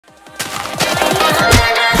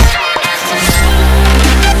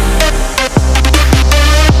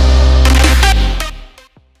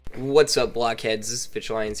What's up, blockheads? This is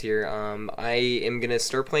FitchLions here. I am gonna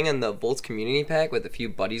start playing on the Voltz Community Pack with a few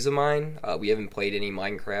buddies of mine. We haven't played any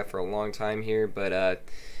Minecraft for a long time here, but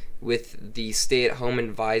with the stay-at-home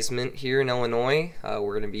advisement here in Illinois,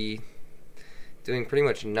 we're gonna be doing pretty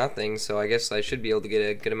much nothing. So I guess I should be able to get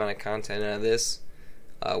a good amount of content out of this.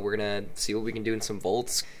 We're gonna see what we can do in some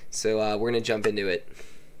Voltz. So we're gonna jump into it.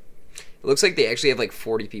 It looks like they actually have like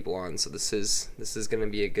 40 people on, so this is gonna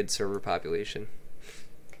be a good server population.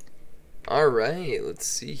 Alright, let's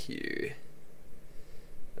see here.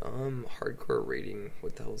 Hardcore rating,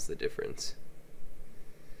 what the hell's the difference?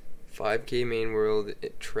 5K main world,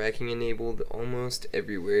 tracking enabled almost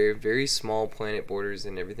everywhere, very small planet borders,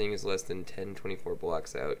 and everything is less than 10-24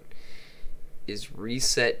 blocks out. Is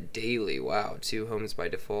reset daily. Wow, 2 homes by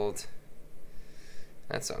default.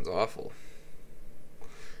 That sounds awful.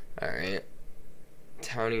 Alright.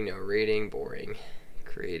 Townie, no rating, boring.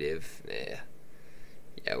 Creative,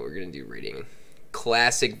 yeah, we're gonna do rating.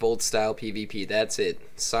 Classic Voltz style PvP, that's it.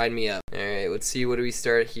 Sign me up. Alright, let's see, what do we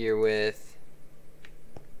start here with?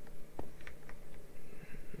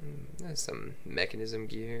 Some mechanism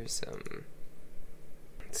gear,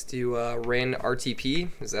 let's do Ren RTP.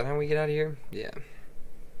 Is that how we get out of here? Yeah.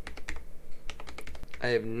 I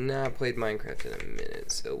have not played Minecraft in a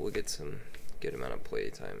minute, so we'll get some good amount of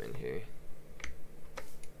playtime in here.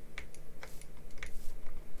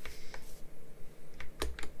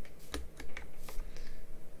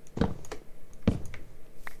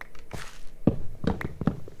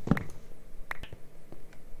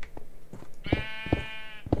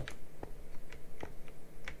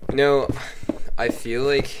 You know, I feel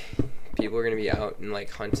like people are gonna be out and like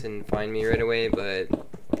hunt and find me right away, but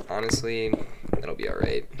honestly, that'll be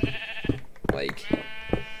alright. Like,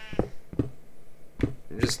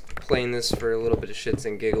 I'm just playing this for a little bit of shits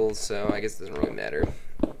and giggles, so I guess it doesn't really matter.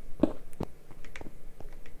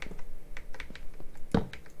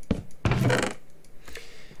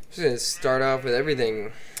 Just gonna start off with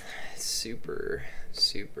everything super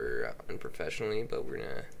unprofessionally, but we're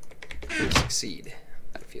gonna succeed.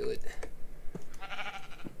 I feel it.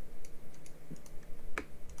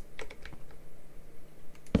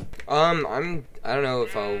 I don't know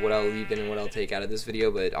if what I'll leave in and what I'll take out of this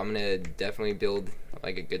video, but I'm gonna definitely build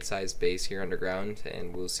like a good sized base here underground,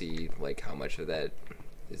 and we'll see like how much of that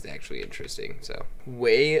is actually interesting. So,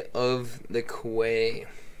 Wayoftheqway.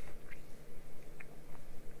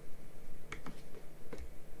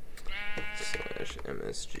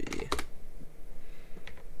 /MSG.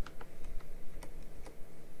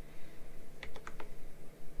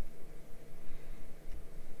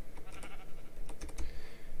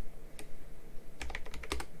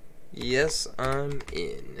 Yes, I'm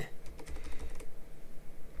in.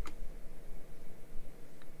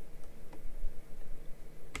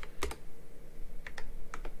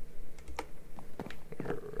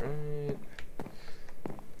 Alright.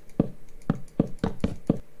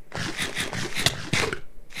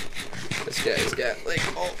 This guy's got like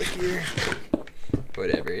all the gear.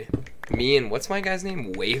 Whatever. Me and what's my guy's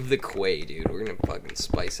name? Wayoftheqway, dude. We're gonna fucking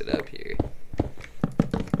spice it up here.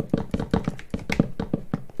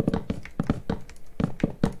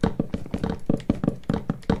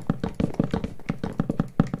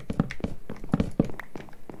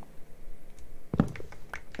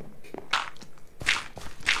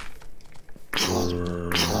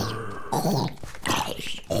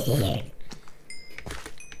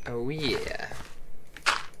 Oh yeah.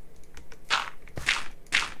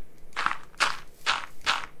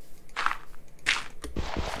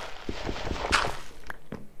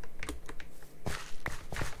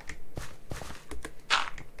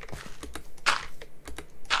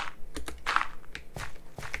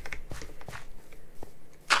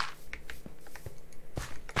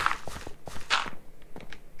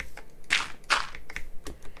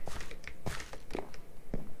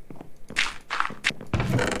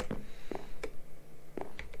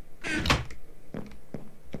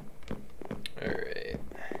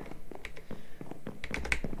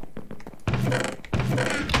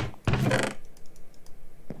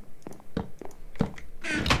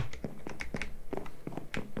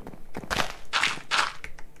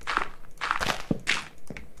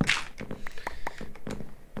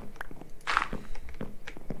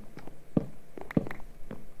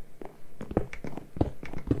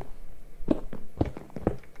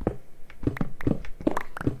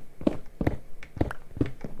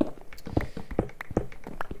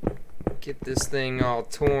 Get this thing all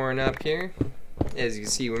torn up here. As you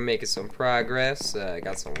can see, we're making some progress.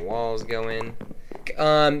 Got some walls going.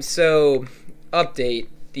 So, update.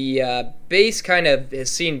 The base kind of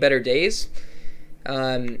has seen better days.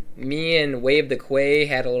 Me and Wayoftheqway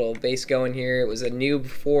had a little base going here. It was a noob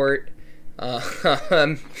fort.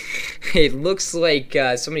 It looks like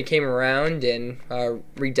somebody came around and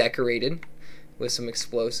redecorated with some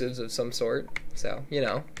explosives of some sort. So, you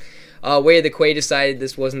know. Wayoftheqway decided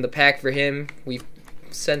this wasn't the pack for him. We've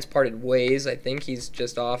since parted ways. I think he's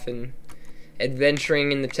just off and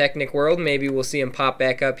adventuring in the Technic world. Maybe we'll see him pop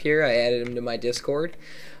back up here. I added him to my Discord.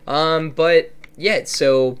 But, yeah,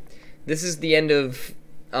 so this is the end of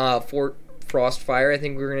Fort Frostfire. I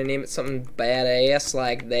think we're going to name it something badass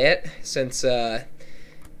like that, since the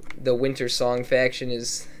Winter Song Faction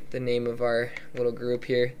is the name of our little group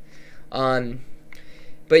here.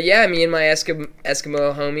 But yeah, me and my Eskimo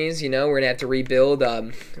homies, you know, we're going to have to rebuild.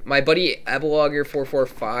 My buddy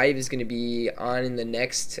Abalogger445 is going to be on in the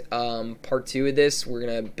next part 2 of this. We're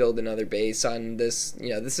going to build another base on this.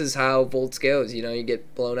 You know, this is how Voltz goes. You know, you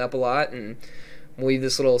get blown up a lot, and we'll leave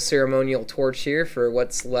this little ceremonial torch here for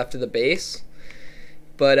what's left of the base.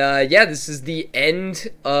 But yeah, this is the end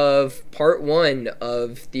of part 1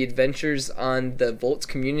 of the adventures on the Voltz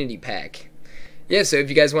Community Pack. Yeah, so if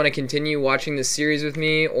you guys want to continue watching this series with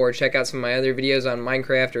me, or check out some of my other videos on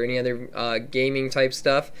Minecraft or any other gaming type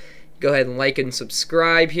stuff, go ahead and like and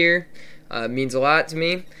subscribe here. It means a lot to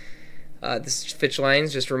me. This is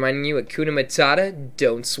FitchLions just reminding you, Hakuna Matata,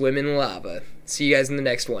 don't swim in lava. See you guys in the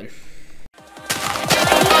next one.